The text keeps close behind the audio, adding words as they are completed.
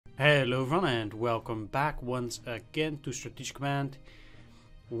Hello everyone and welcome back once again to Strategic Command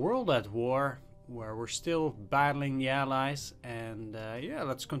World at War, where we're still battling the Allies. And yeah,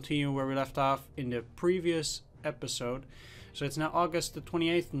 let's continue where we left off in the previous episode. So it's now August the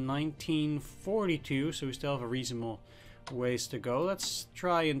 28th, 1942, so we still have a reasonable ways to go. Let's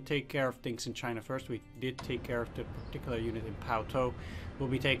try and take care of things in China first. We did take care of the particular unit in Pauto. We'll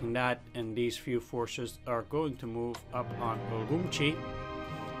be taking that, and these few forces are going to move up on Urumqi.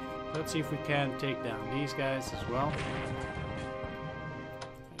 Let's see if we can take down these guys as well.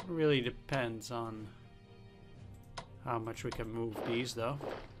 It really depends on how much we can move these, though.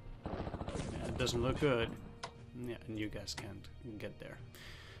 Yeah, it doesn't look good. Yeah, and you guys can't get there.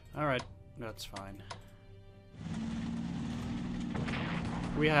 Alright, that's fine.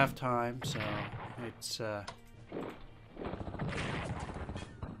 We have time, so it's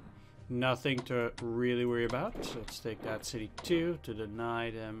nothing to really worry about. So let's take that city too to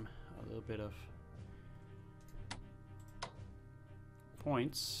deny them a little bit of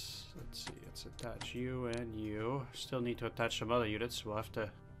points. Let's see, let's attach you and you. Still need to attach some other units. We'll have to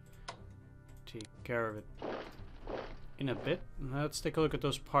take care of it in a bit. Let's take a look at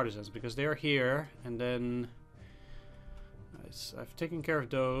those partisans because they're here, and then I've taken care of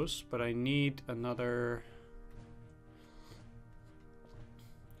those, but I need another.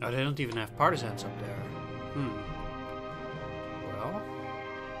 Oh, they don't even have partisans up there. Well,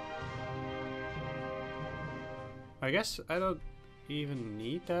 I guess I don't even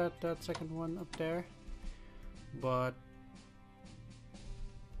need that second one up there. But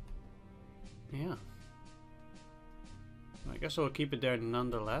yeah, I guess I'll keep it there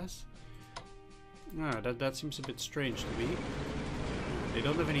nonetheless. No, that seems a bit strange to me. They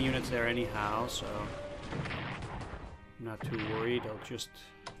don't have any units there anyhow, so I'm not too worried. I'll just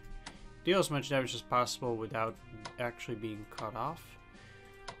deal as much damage as possible without actually being cut off.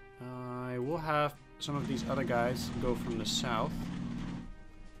 I will have some of these other guys go from the south,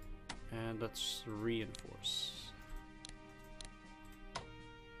 and let's reinforce.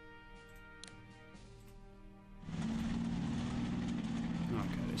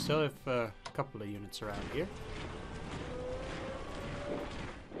 Okay, they still have a couple of units around here.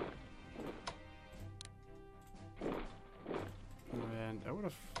 And I would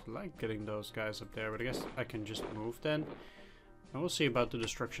have liked getting those guys up there, but I guess I can just move then. And we'll see about the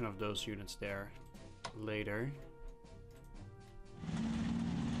destruction of those units there later.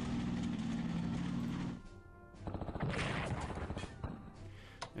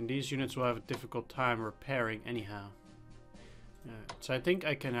 And these units will have a difficult time repairing anyhow. So I think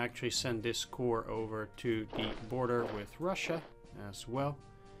I can actually send this corps over to the border with Russia as well.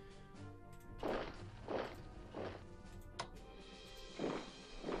 And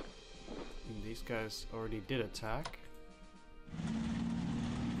these guys already did attack.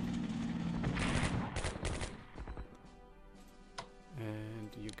 And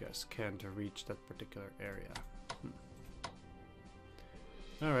you guys can't reach that particular area.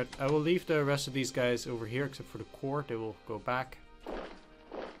 Alright, I will leave the rest of these guys over here except for the corps. They will go back.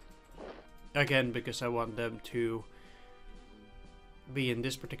 Again, because I want them to be in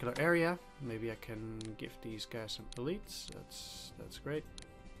this particular area. Maybe I can give these guys some elites. That's great.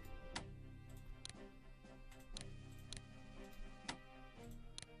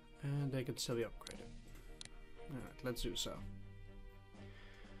 And they can still be upgraded. Alright, let's do so.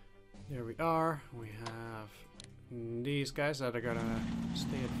 There we are. We have these guys that are gonna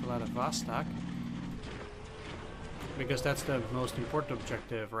stay at Vladivostok, because that's the most important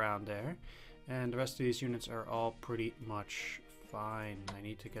objective around there, and the rest of these units are all pretty much fine. I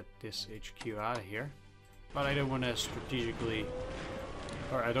need to get this HQ out of here, but I don't want to strategically,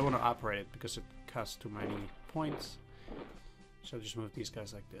 or I don't want to operate it because it costs too many points, so I'll just move these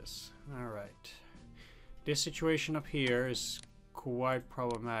guys like this. Alright, this situation up here is quite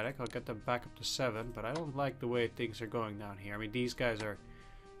problematic. I'll get them back up to 7, but I don't like the way things are going down here. I mean, these guys are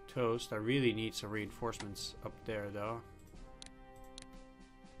toast. I really need some reinforcements up there, though.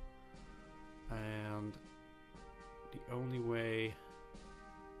 And the only way...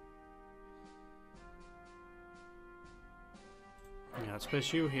 Yeah, let's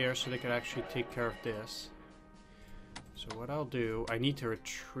place you here so they can actually take care of this. So what I'll do... I need to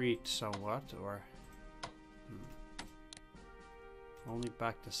retreat somewhat, or... Only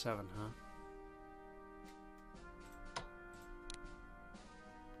back to 7, huh?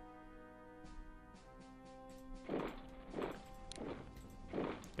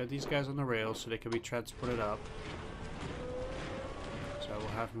 Get these guys on the rails so they can be transported up. So I will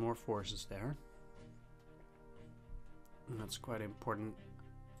have more forces there. And that's quite important.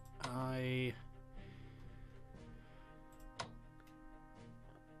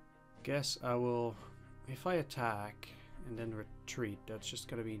 Guess I will, if I attack and then retreat, that's just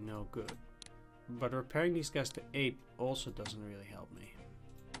gonna be no good. But repairing these guys to 8 also doesn't really help me.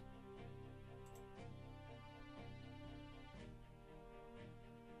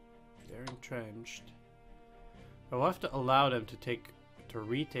 They're entrenched. I'll have to allow them to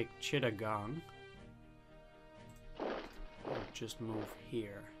retake Chittagong. Or just move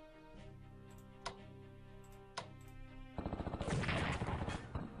here.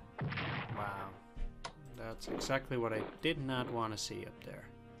 Wow. That's exactly what I did not want to see up there.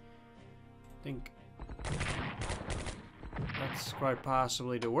 I think that's quite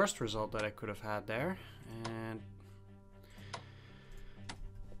possibly the worst result that I could have had there. And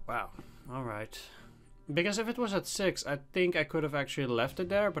wow, alright. Because if it was at 6, I think I could have actually left it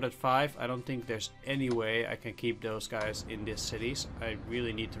there, but at 5, I don't think there's any way I can keep those guys in these cities. I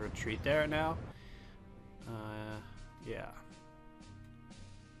really need to retreat there now. Yeah.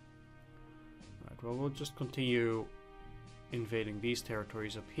 Right, well, we'll just continue invading these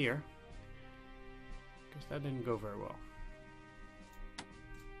territories up here. Because that didn't go very well.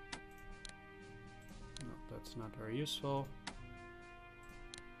 No, that's not very useful.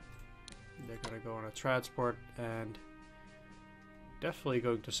 They're gonna go on a transport and definitely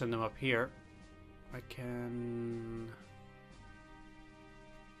going to send them up here. I can...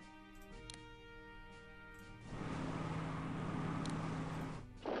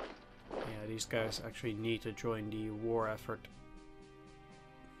 Yeah, these guys actually need to join the war effort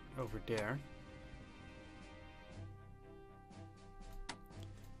over there.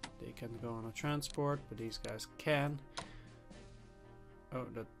 They can go on a transport, but these guys can. Oh,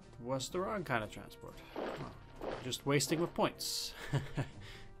 that was the wrong kind of transport. Well, just wasting my points.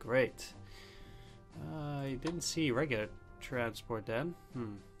 Great. I didn't see regular transport then.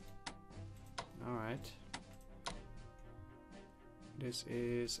 Alright. This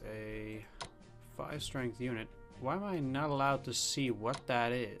is a 5 strength unit. Why am I not allowed to see what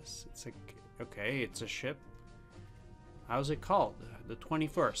that is? It's a... Okay, it's a ship. How's it called? The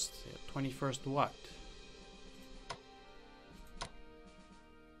 21st. Yeah, 21st what?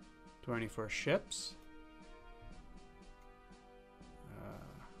 21st ships.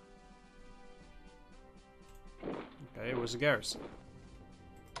 Okay, it was a garrison.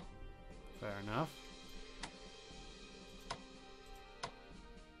 Fair enough.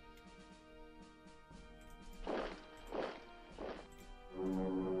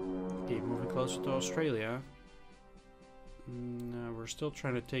 Keep moving closer to Australia. No, we're still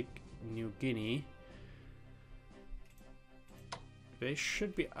trying to take New Guinea. They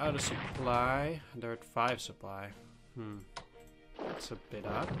should be out of supply. They're at 5 supply. That's a bit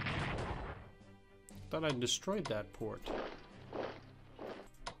odd. Thought I destroyed that port.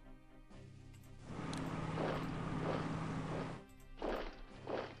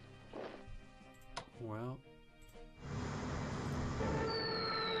 Well.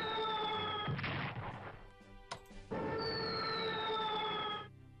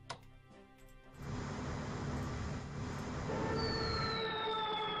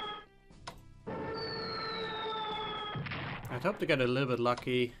 I'd hope to get a little bit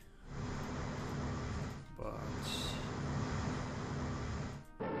lucky, but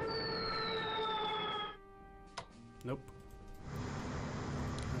nope.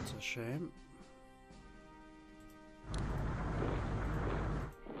 That's a shame.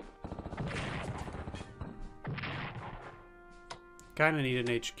 Kinda need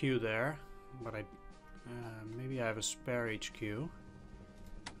an HQ there, but maybe I have a spare HQ.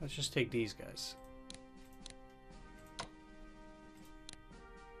 Let's just take these guys.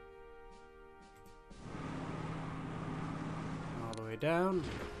 Down,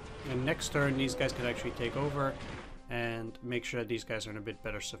 and next turn these guys can actually take over and make sure that these guys are in a bit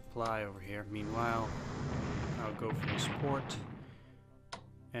better supply over here. Meanwhile, I'll go for the support,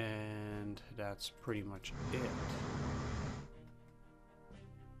 and that's pretty much it.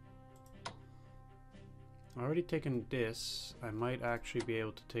 Already taken this. I might actually be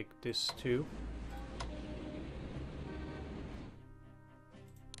able to take this too.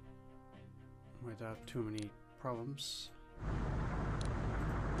 Without too many problems.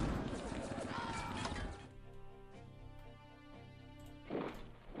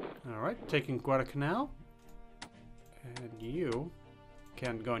 Alright, taking Guadalcanal. And you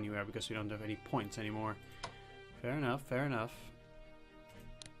can't go anywhere because you don't have any points anymore. Fair enough, fair enough.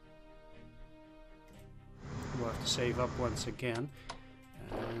 We'll have to save up once again.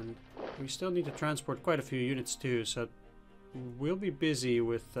 And we still need to transport quite a few units too, so we'll be busy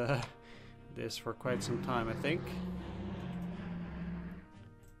with this for quite some time, I think.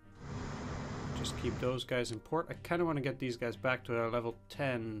 Just keep those guys in port. I kind of want to get these guys back to our level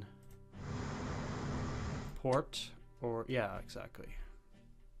 10 port. Or, yeah, exactly.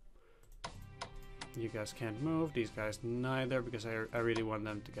 You guys can't move. These guys neither, because I really want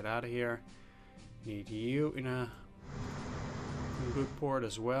them to get out of here. Need you in a good port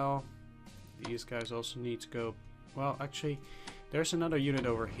as well. These guys also need to go... Well, actually, there's another unit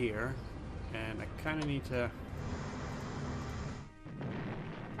over here. And I kind of need to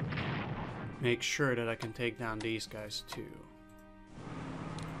make sure that I can take down these guys too.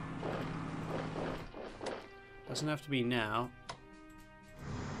 Doesn't have to be now.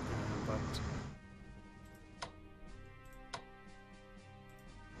 But...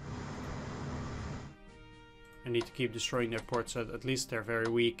 I need to keep destroying their ports so at least they're very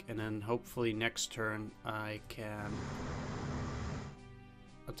weak, and then hopefully next turn I can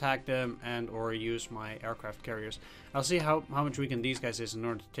attack them and or use my aircraft carriers. I'll see how much weakened these guys is in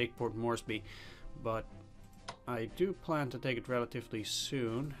order to take Port Moresby, but I do plan to take it relatively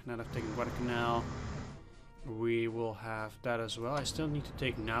soon. Now that I've taken Guadalcanal, we will have that as well. I still need to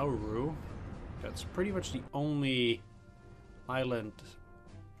take Nauru. That's pretty much the only island,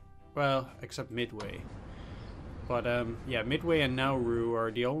 well, except Midway. But yeah, Midway and Nauru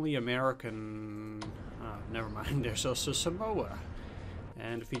are the only American... Oh, never mind, there's also Samoa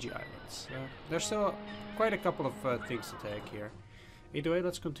and the Fiji Islands. There's still quite a couple of things to take here. Either way,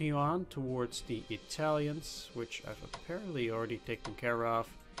 let's continue on towards the Italians, which I've apparently already taken care of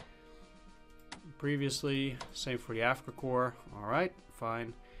previously. Same for the Africa Corps. Alright,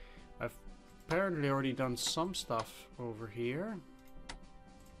 fine. I've apparently already done some stuff over here.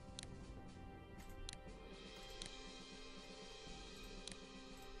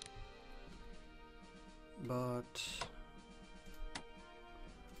 But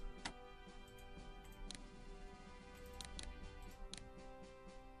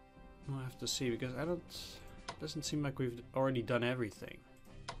I'll have to see, because I don't... It doesn't seem like we've already done everything.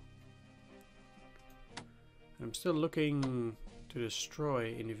 I'm still looking to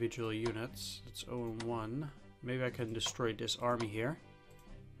destroy individual units. It's 0-1. Maybe I can destroy this army here.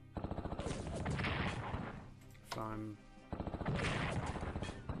 If I'm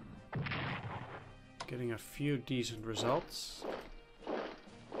getting a few decent results.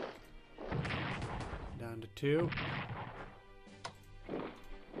 Down to 2.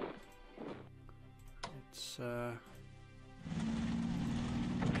 It's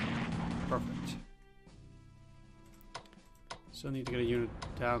perfect. Still need to get a unit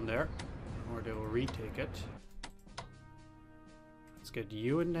down there, or they will retake it. Let's get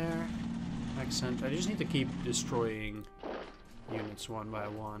you in there. Accent. I just need to keep destroying units one by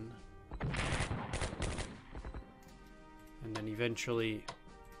one. And then eventually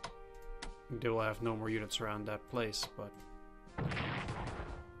they will have no more units around that place, but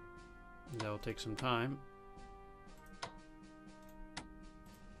that will take some time.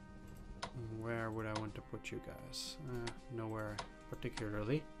 Where would I want to put you guys? Nowhere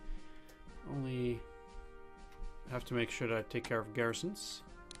particularly. Only have to make sure that I take care of garrisons.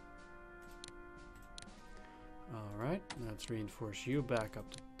 Alright, let's reinforce you back up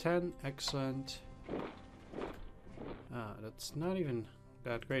to 10. Excellent. That's not even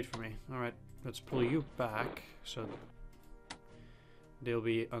that great for me. Alright, let's pull you back so they'll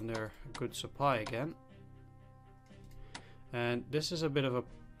be under a good supply again. And this is a bit of a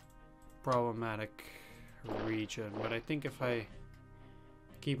problematic region, but I think if I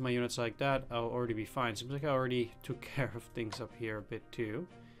keep my units like that, I'll already be fine. Seems like I already took care of things up here a bit too.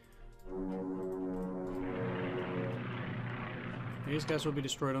 These guys will be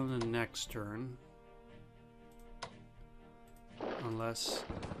destroyed on the next turn. Unless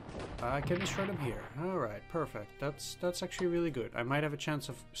I can destroy them here. Alright, perfect. That's actually really good. I might have a chance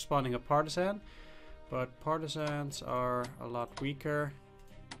of spawning a partisan, but partisans are a lot weaker.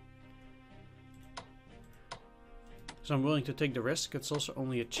 So I'm willing to take the risk. It's also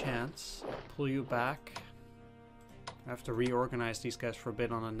only a chance. I'll pull you back. I have to reorganize these guys for a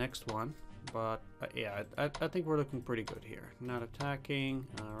bit on the next one. But yeah, I think we're looking pretty good here. Not attacking.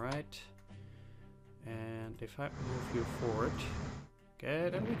 Alright. And if I move you forward,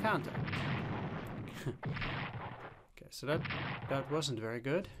 get enemy contact. Okay, so that wasn't very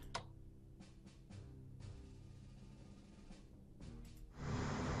good.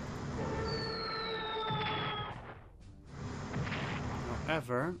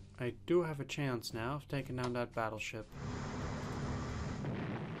 However, I do have a chance now of taking down that battleship.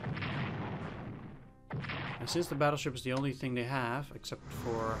 And since the battleship is the only thing they have, except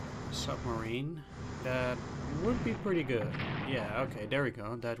for a submarine, that would be pretty good. Yeah, okay, there we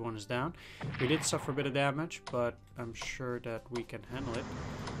go. That one is down. We did suffer a bit of damage, but I'm sure that we can handle it.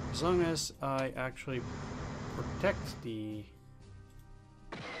 As long as I actually protect the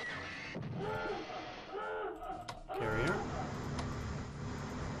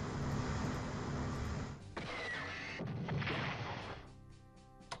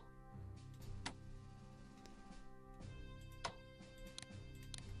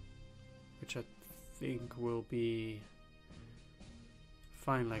think will be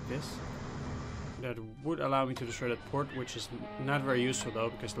fine like this. That would allow me to destroy that port, which is not very useful though,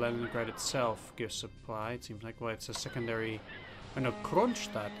 because Leningrad itself gives supply. It seems like, well, it's a secondary... Oh no,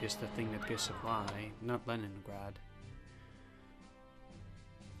 Kronstadt is the thing that gives supply, not Leningrad.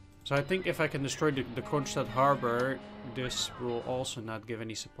 So I think if I can destroy the Kronstadt harbor, this will also not give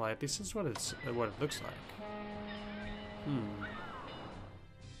any supply. This is what it looks like.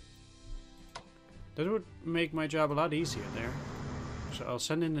 That would make my job a lot easier there. So I'll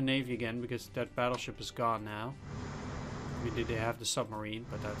send in the navy again, because that battleship is gone now. I mean, they have the submarine,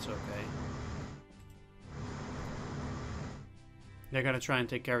 but that's okay. They're gonna try and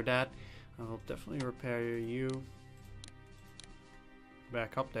take care of that. I'll definitely repair you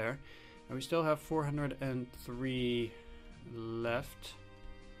back up there. And we still have 403 left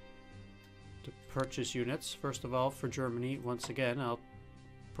to purchase units. First of all, for Germany, once again, I'll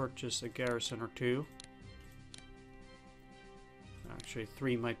purchase a garrison or two. Actually,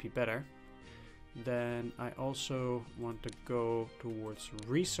 3 might be better. Then I also want to go towards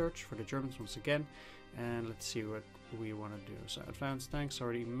research for the Germans once again. And let's see what we want to do. So advanced tanks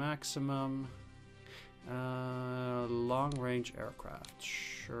already maximum. Long range aircraft.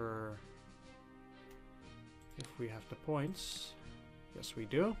 Sure. If we have the points. Yes, we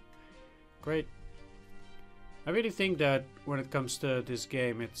do. Great. I really think that when it comes to this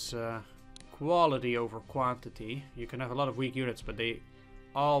game, it's quality over quantity. You can have a lot of weak units, but they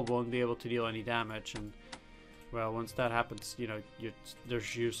all won't be able to deal any damage, and well, once that happens, you know, they're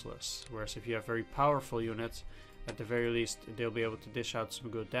useless. Whereas if you have very powerful units, at the very least they'll be able to dish out some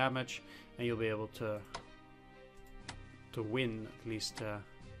good damage, and you'll be able to win at least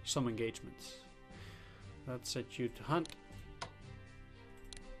some engagements. Let's set you to hunt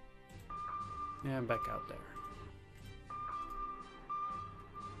and back out there.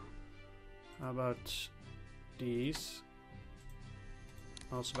 How about these?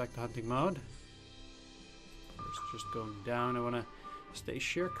 Also back to hunting mode. First, just going down. I want to stay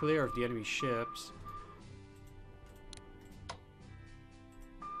sheer clear of the enemy ships.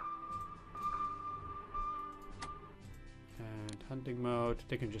 And hunting mode.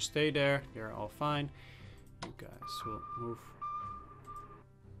 They can just stay there. They're all fine. You guys will move.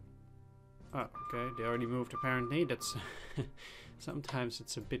 Oh, okay. They already moved apparently. That's... Sometimes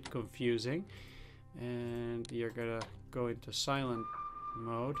it's a bit confusing. And you're gonna go into silent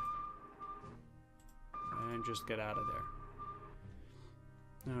mode and just get out of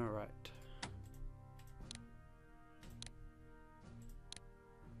there. Alright.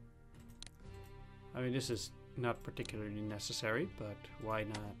 I mean, this is not particularly necessary, but why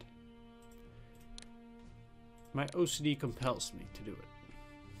not? My OCD compels me to do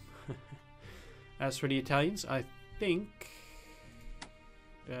it. As for the Italians, I think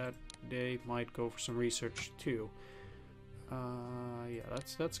that they might go for some research too. Yeah,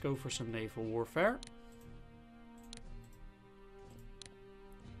 let's go for some naval warfare.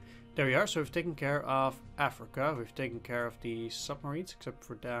 There we are. So we've taken care of Africa. We've taken care of the submarines, except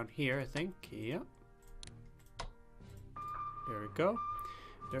for down here, I think. Yeah. There we go.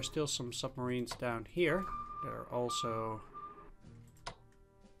 There's still some submarines down here. They're also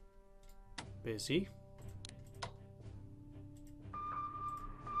busy.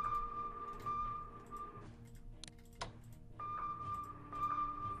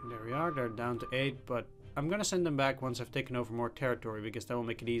 There we are, they're down to 8, but I'm gonna send them back once I've taken over more territory, because that will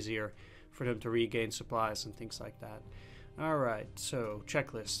make it easier for them to regain supplies and things like that. Alright, so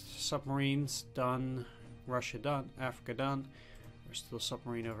checklist. Submarines done, Russia done, Africa done. There's still a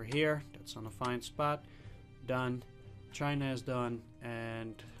submarine over here, that's on a fine spot. Done. China is done,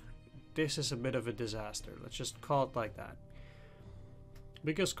 and this is a bit of a disaster. Let's just call it like that.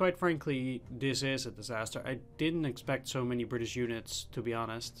 Because quite frankly, this is a disaster. I didn't expect so many British units, to be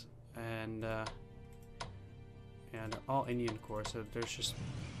honest. And yeah, they're all Indian Corps, so there's just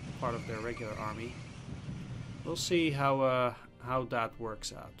part of their regular army. We'll see how that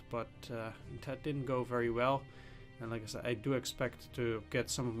works out. But that didn't go very well. And like I said, I do expect to get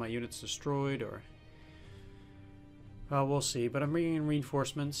some of my units destroyed, or... well, we'll see. But I'm bringing in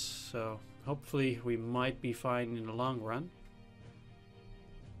reinforcements, so hopefully we might be fine in the long run.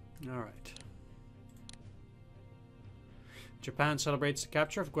 Alright. Japan celebrates the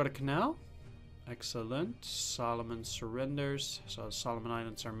capture of Guadalcanal. Excellent. Solomon surrenders. So Solomon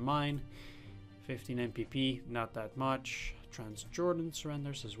Islands are mine. 15 MPP, not that much. Transjordan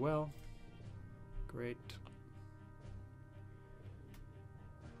surrenders as well. Great.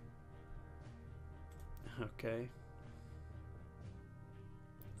 Okay.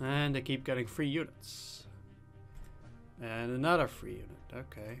 And they keep getting free units. And another free unit.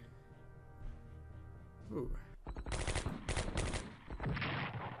 Okay. Ooh.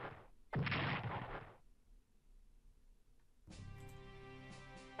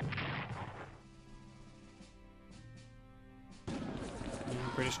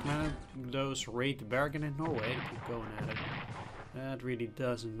 British command, those raid the bargain in Norway. Keep going at it. That really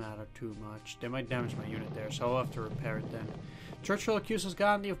doesn't matter too much. They might damage my unit there, so I'll have to repair it then. Churchill accuses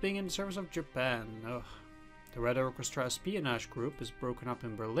Gandhi of being in the service of Japan. Ugh. The Red Orchestra espionage group is broken up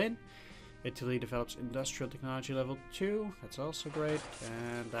in Berlin. Italy develops industrial technology level 2. That's also great.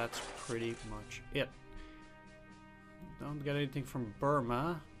 And that's pretty much it. Don't get anything from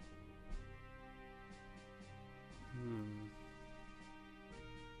Burma.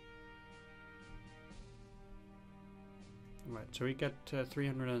 Right, so we get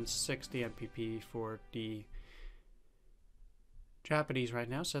 360 MPP for the Japanese right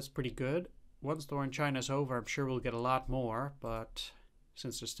now, so that's pretty good. Once the war in China is over, I'm sure we'll get a lot more, but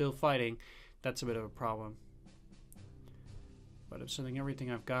since they're still fighting, that's a bit of a problem. But I'm sending everything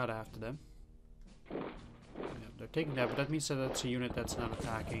I've got after them. Yeah, they're taking that, but that means that that's a unit that's not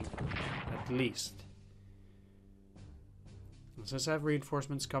attacking, at least. And since I have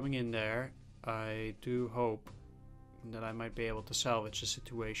reinforcements coming in there, I do hope that I might be able to salvage the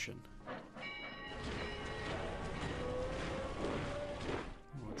situation.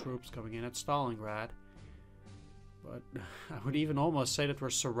 More troops coming in at Stalingrad. But I would even almost say that we're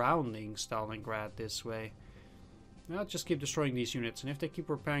surrounding Stalingrad this way. I'll just keep destroying these units, and if they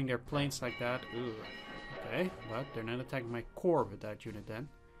keep repairing their planes like that... Ugh, okay, but they're not attacking my core with that unit then.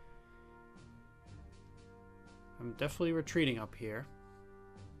 I'm definitely retreating up here.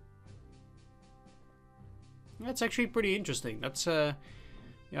 That's actually pretty interesting. That's I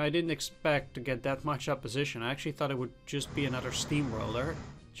didn't expect to get that much opposition. I actually thought it would just be another steamroller,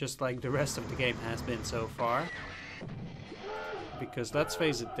 just like the rest of the game has been so far. Because let's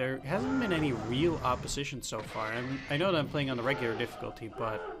face it, there hasn't been any real opposition so far. And I know that I'm playing on the regular difficulty,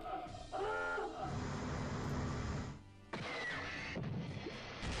 but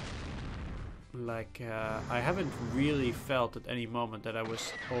like, I haven't really felt at any moment that I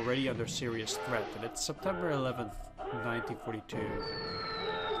was already under serious threat. And it's September 11th, 1942.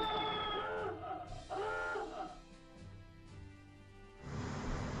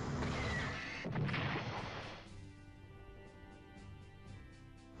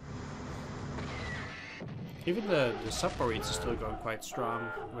 Even the submarines are still going quite strong,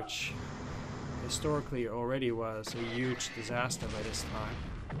 which historically already was a huge disaster by this time.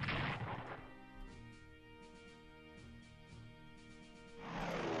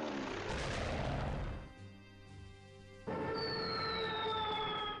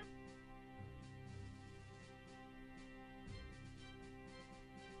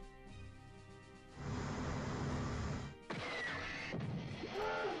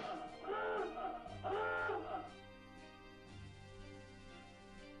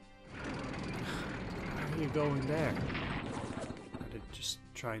 Going there. I'm just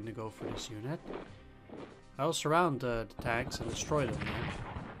trying to go for this unit. I'll surround the tanks and destroy them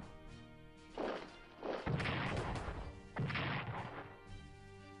then.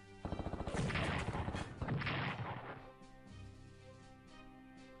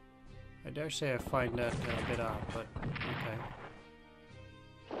 I dare say I find that a bit odd, but okay.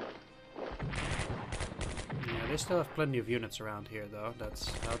 Yeah, they still have plenty of units around here though.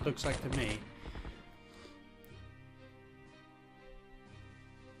 That's how it looks like to me.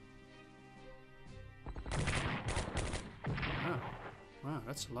 Wow,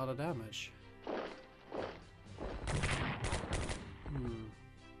 that's a lot of damage.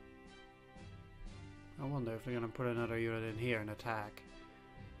 I wonder if they're gonna put another unit in here and attack.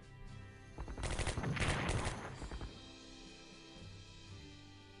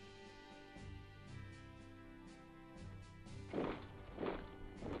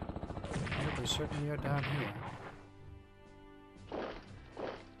 But they certainly are down here.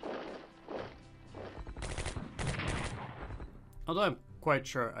 Although I'm quite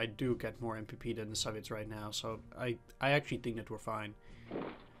sure I do get more MPP than the Soviets right now, so I actually think that we're fine.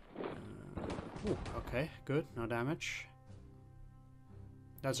 Ooh, okay, good, no damage.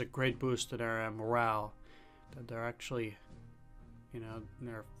 That's a great boost to their morale, that they're actually, you know,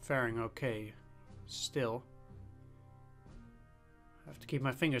 they're faring okay still. I have to keep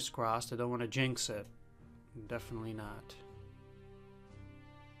my fingers crossed, I don't want to jinx it. Definitely not.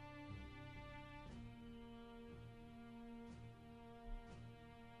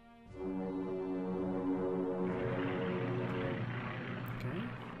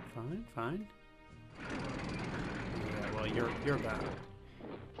 Fine. Yeah, well, you're bad.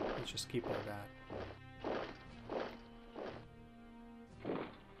 Let's just keep it at that.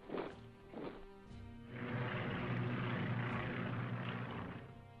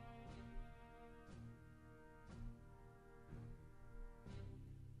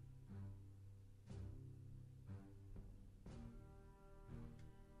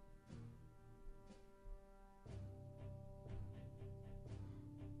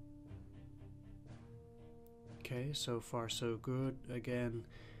 Okay, so far so good. Again,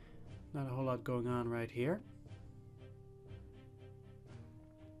 not a whole lot going on right here.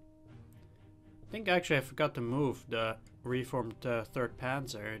 I think actually I forgot to move the reformed 3rd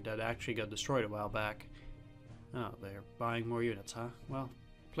Panzer that actually got destroyed a while back. Oh, they're buying more units, huh? Well,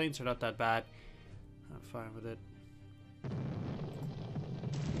 planes are not that bad. I'm fine with it.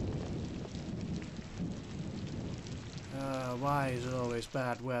 Why is it always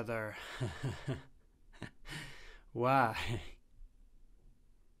bad weather? Why?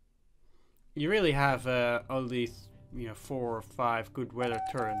 You really have only, 4 or 5 good weather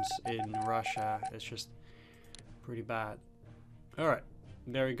turns in Russia. It's just pretty bad. Alright,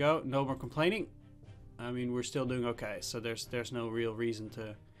 there we go. No more complaining. I mean, we're still doing okay, so there's no real reason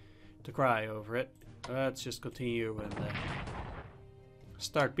to cry over it. Let's just continue and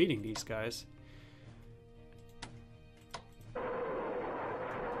start beating these guys.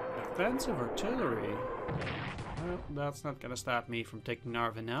 Defensive artillery. Well, that's not gonna stop me from taking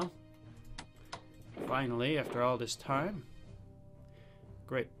Narva now. Finally, after all this time.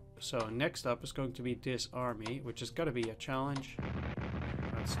 Great. So next up is going to be this army, which is gonna be a challenge.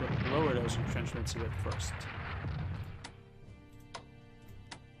 Let's lower those entrenchments a bit first.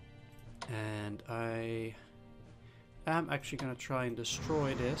 And I am actually gonna try and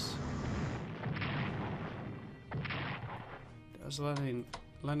destroy this. Does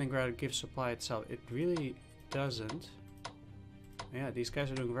Leningrad give supply itself? It really doesn't. Yeah, these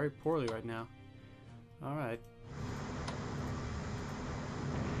guys are doing very poorly right now. Alright.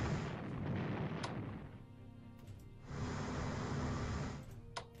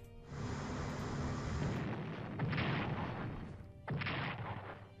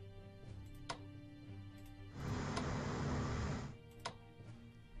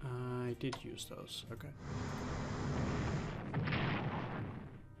 I did use those. Okay.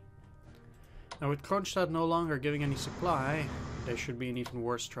 Now with Kronstadt no longer giving any supply, they should be in even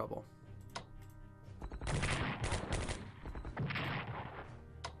worse trouble.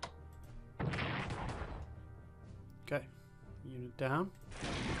 Okay, unit down.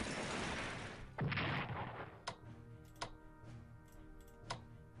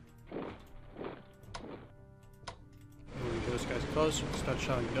 Move those guys closer, start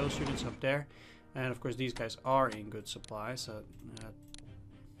shelling those units up there. And of course these guys are in good supply, so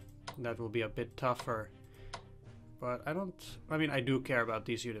that will be a bit tougher. But I mean, I do care about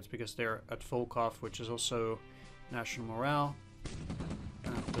these units because they're at Volkov, which is also national morale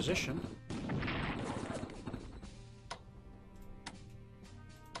position.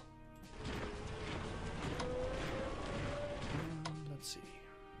 Let's see.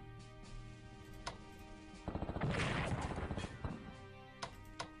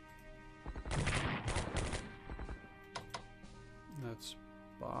 Let's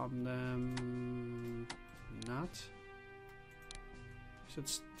bomb them. Not. Is it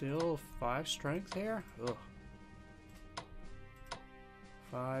still 5 strength here? Ugh.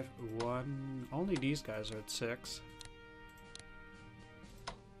 5, 1. Only these guys are at 6.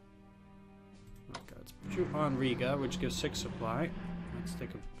 Okay, let's put you on Riga, which gives 6 supply. Let's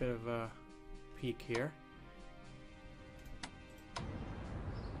take a bit of a peek here.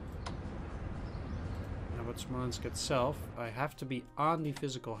 Now, but Smolensk itself, I have to be on the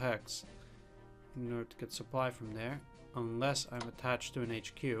physical hex in order to get supply from there, unless I'm attached to an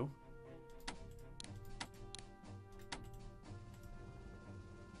HQ.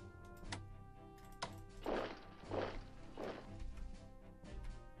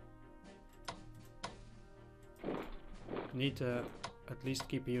 Need to at least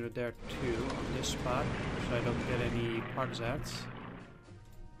keep a unit there too on this spot, so I don't get any partisans.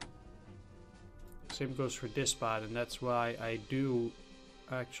 Same goes for this spot, and that's why I do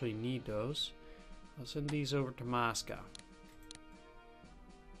actually need those. I'll send these over to Moscow.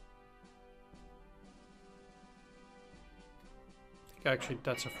 I think actually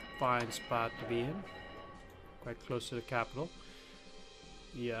that's a fine spot to be in. Quite close to the capital.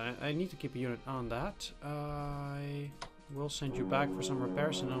 Yeah, I need to keep a unit on that. I will send you back for some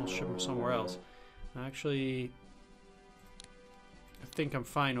repairs and then I'll ship them somewhere else. Actually, I think I'm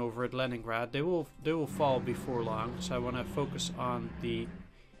fine over at Leningrad. They will fall before long, so I want to focus on the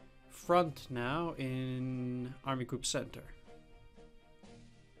front now in Army Group Center.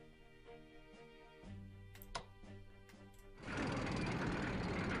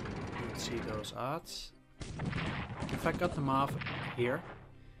 Let's see those odds. If I cut them off here,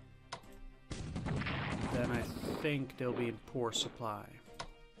 then I think they'll be in poor supply.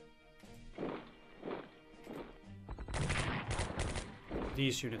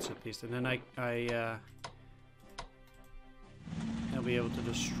 These units at least, and then I'll be able to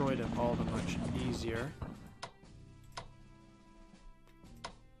destroy them all that much easier.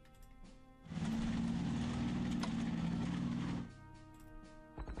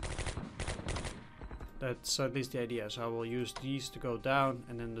 That's at least the idea. So I will use these to go down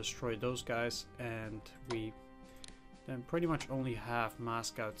and then destroy those guys, and we then pretty much only have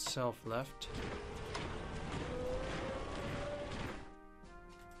Moscow itself left.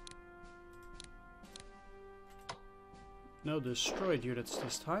 No destroyed units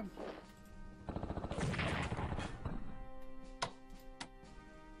this time.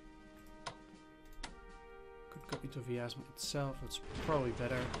 Could go into Vyazma itself, that's probably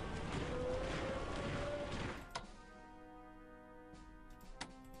better.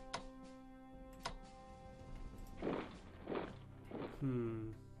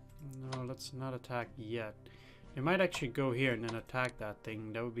 No, let's not attack yet. They might actually go here and then attack that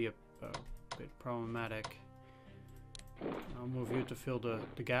thing. That would be a bit problematic. I'll move you to fill the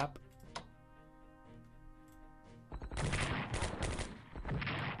gap.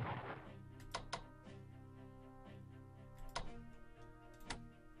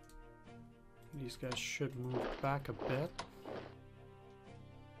 These guys should move back a bit.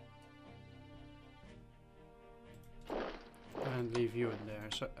 And leave you in there.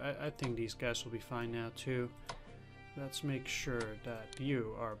 So I think these guys will be fine now too. Let's make sure that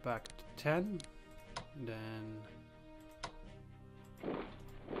you are back to 10. Then...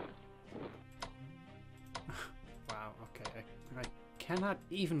 wow, okay. I cannot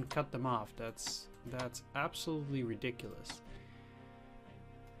even cut them off. That's absolutely ridiculous.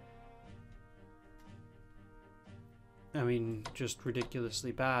 I mean, just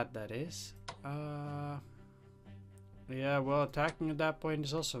ridiculously bad, that is. Yeah, well, attacking at that point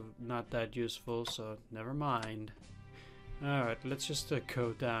is also not that useful, so never mind. Alright, let's just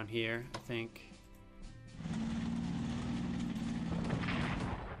go down here, I think.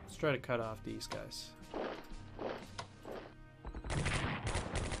 Let's try to cut off these guys.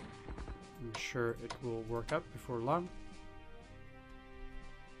 I'm sure it will work out before long.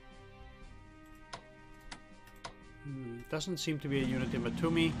 Doesn't seem to be a unit in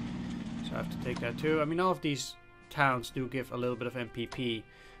Batumi, so I have to take that too. I mean, all of these towns do give a little bit of MPP,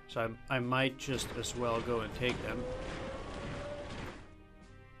 so I might just as well go and take them.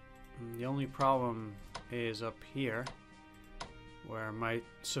 The only problem is up here, where my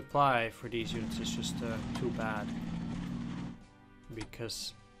supply for these units is just too bad,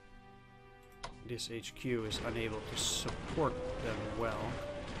 because this HQ is unable to support them well.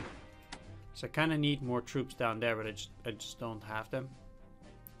 So I kind of need more troops down there, but I just don't have them,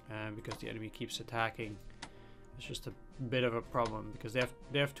 because the enemy keeps attacking. It's just a bit of a problem because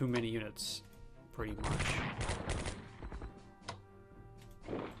they have too many units, pretty much.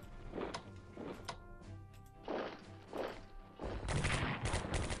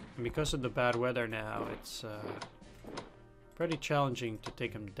 And because of the bad weather now, it's pretty challenging to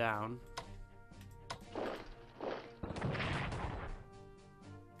take them down.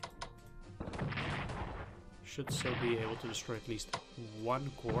 Should still be able to destroy at least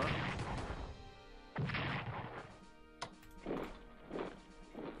one core.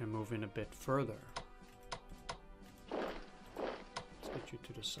 And move in a bit further. Let's get you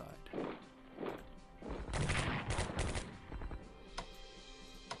to the side.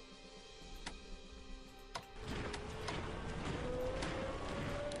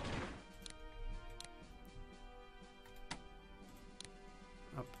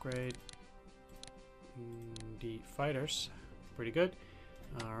 Upgrade the fighters. Pretty good.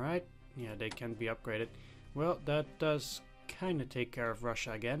 Alright. Yeah, they can be upgraded. Well, that does kind of take care of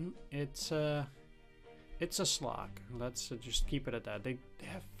Russia again. It's a slog. Let's just keep it at that. They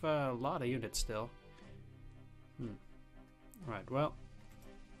have a lot of units still. Right, well,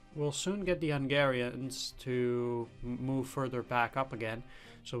 we'll soon get the Hungarians to move further back up again.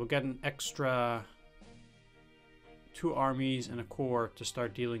 So we'll get an extra 2 armies and a corps to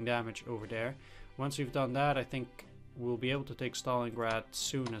start dealing damage over there. Once we've done that, I think we'll be able to take Stalingrad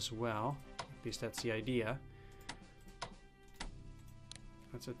soon as well. At least that's the idea.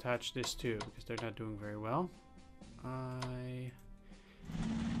 Let's attach this too, because they're not doing very well. I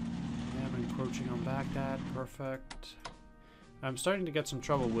am encroaching on Baghdad. Perfect. I'm starting to get some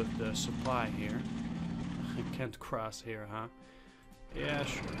trouble with the supply here. I can't cross here, huh? Yeah,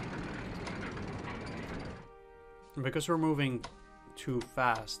 sure. Because we're moving too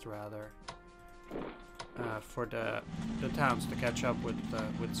fast, rather, for the towns to catch up with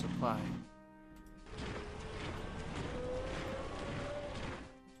supply.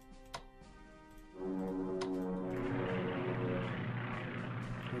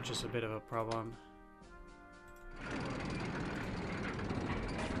 Which is a bit of a problem.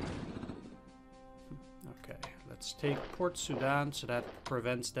 Okay, let's take Port Sudan, so that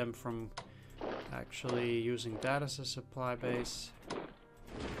prevents them from actually using that as a supply base.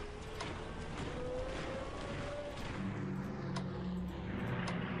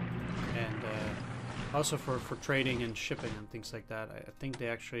 Also for trading and shipping and things like that. I think they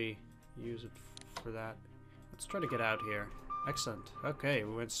actually use it for that. Let's try to get out here. Excellent. Okay,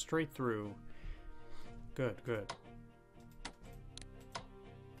 we went straight through. Good, good.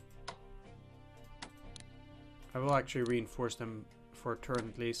 I will actually reinforce them for a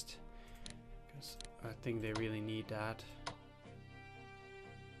turn at least, because I think they really need that.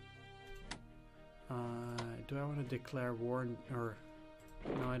 Do I want to declare war or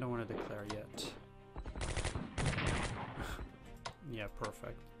no, I don't want to declare yet. Yeah,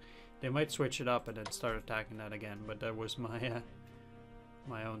 perfect. They might switch it up and then start attacking that again, but that was my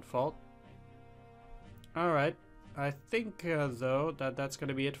my own fault. Alright, I think though that's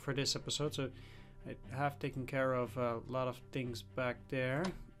gonna be it for this episode. So I have taken care of a lot of things back there.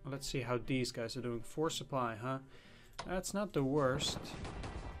 Let's see how these guys are doing. Force supply, huh? That's not the worst,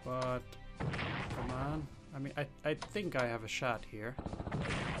 but come on. I mean, I think I have a shot here.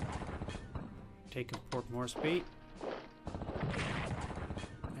 Taking Port Moresby.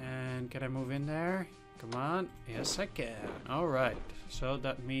 And can I move in there? Come on. Yes, I can. Alright. So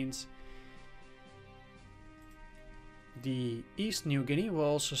that means the East New Guinea will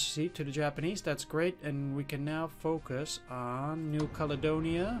also cede to the Japanese. That's great. And we can now focus on New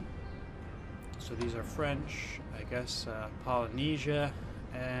Caledonia. So these are French. I guess Polynesia.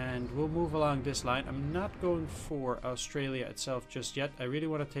 And we'll move along this line. I'm not going for Australia itself just yet. I really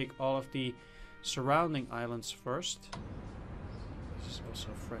want to take all of the surrounding islands first. This is also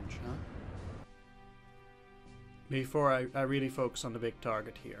French, huh? Before I really focus on the big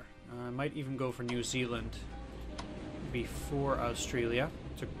target here. I might even go for New Zealand before Australia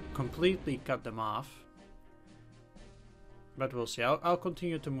to completely cut them off. But we'll see. I'll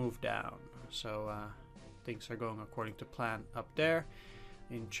continue to move down. So things are going according to plan up there.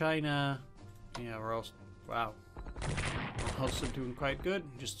 In China, yeah, we're also, wow, we're also doing quite good.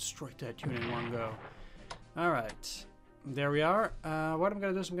 Just destroyed that unit in one go. Alright, there we are. What I'm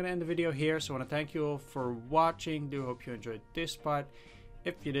going to do is I'm going to end the video here. So I want to thank you all for watching. Do hope you enjoyed this part.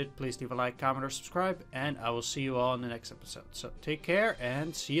 If you did, please leave a like, comment, or subscribe. And I will see you all in the next episode. So take care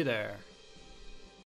and see you there.